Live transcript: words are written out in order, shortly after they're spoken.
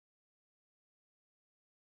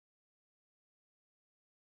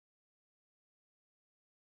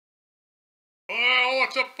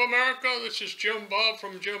What's up, America? This is Jim Bob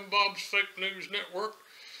from Jim Bob's Fake News Network,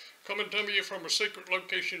 coming to you from a secret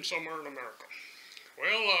location somewhere in America.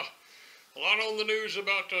 Well, a lot on the news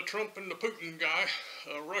about Trump and the Putin guy,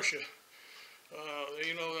 Russia.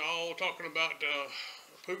 You know, they're all talking about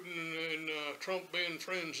Putin and Trump being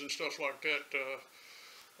friends and stuff like that.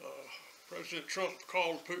 President Trump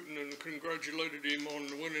called Putin and congratulated him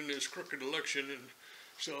on winning his crooked election, and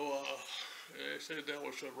so they said that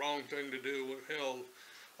was the wrong thing to do. Hell,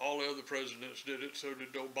 all the other presidents did it, so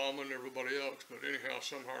did Obama and everybody else. But anyhow,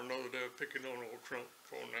 somehow or another, they're picking on old Trump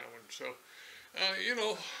for now. And so, you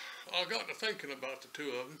know, I got to thinking about the two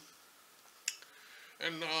of them.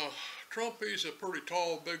 And Trump, he's a pretty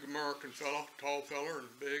tall, big American fella, tall fella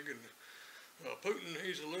and big. And Putin,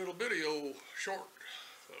 he's a little bitty old, short,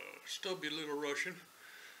 stubby little Russian.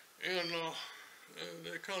 And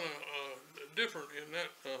they're kind of different in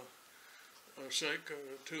that sake,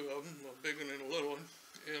 two of them, a big one and a little one.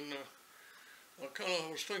 And I kind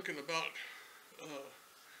of was thinking about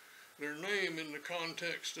their name in the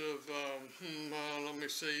context of, let me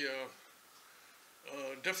see,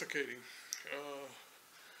 defecating.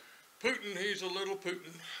 Putin, he's a little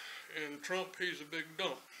Putin, and Trump, he's a big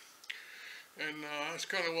dump. And that's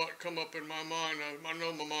kind of what come up in my mind. I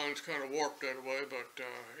know my mind's kind of warped that way, but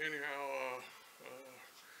anyhow,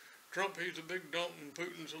 Trump, he's a big dump, and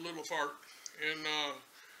Putin's a little fart. And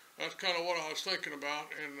that's kind of what I was thinking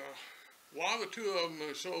about. And why the two of them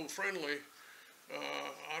are so friendly,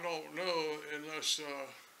 I don't know, unless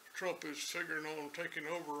Trump is figuring on taking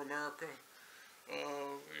over America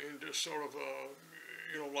and just sort of,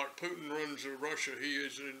 you know, like Putin runs Russia, he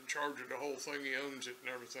is in charge of the whole thing, he owns it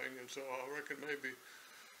and everything. And so I reckon maybe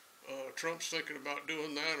Trump's thinking about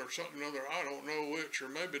doing that or something other, I don't know which, or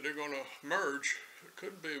maybe they're going to merge. It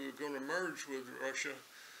could be we're going to merge with Russia.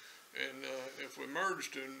 And if we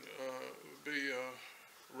merged, then it would be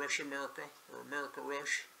Russia-America or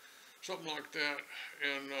America-Rush, something like that.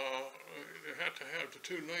 And they had to have the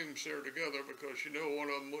two names there together because, you know, one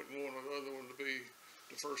of them wouldn't want the other one to be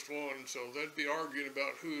the first one. So they'd be arguing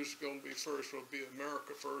about who's going to be first. Will it be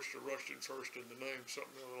America first or Russian first in the name,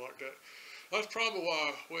 something like that. That's probably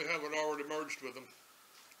why we haven't already merged with them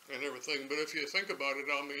and everything. But if you think about it,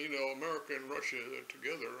 I mean, you know, America and Russia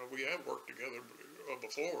together, we have worked together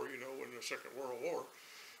before, you know, in the Second World War,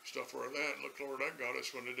 stuff like that. Look where that got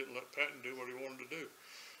us when they didn't let Patton do what he wanted to do.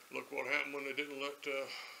 Look what happened when they didn't let,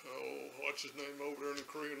 what's his name over there in the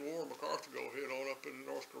Korean War, MacArthur, go head on up in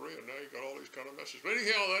North Korea. Now you got all these kind of messes. But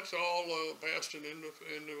anyhow, that's all passed in the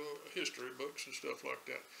history books and stuff like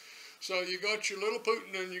that. So you got your little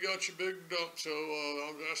Putin and you got your big dump. So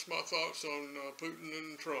that's my thoughts on Putin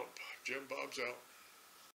and Trump. Jim Bob's out.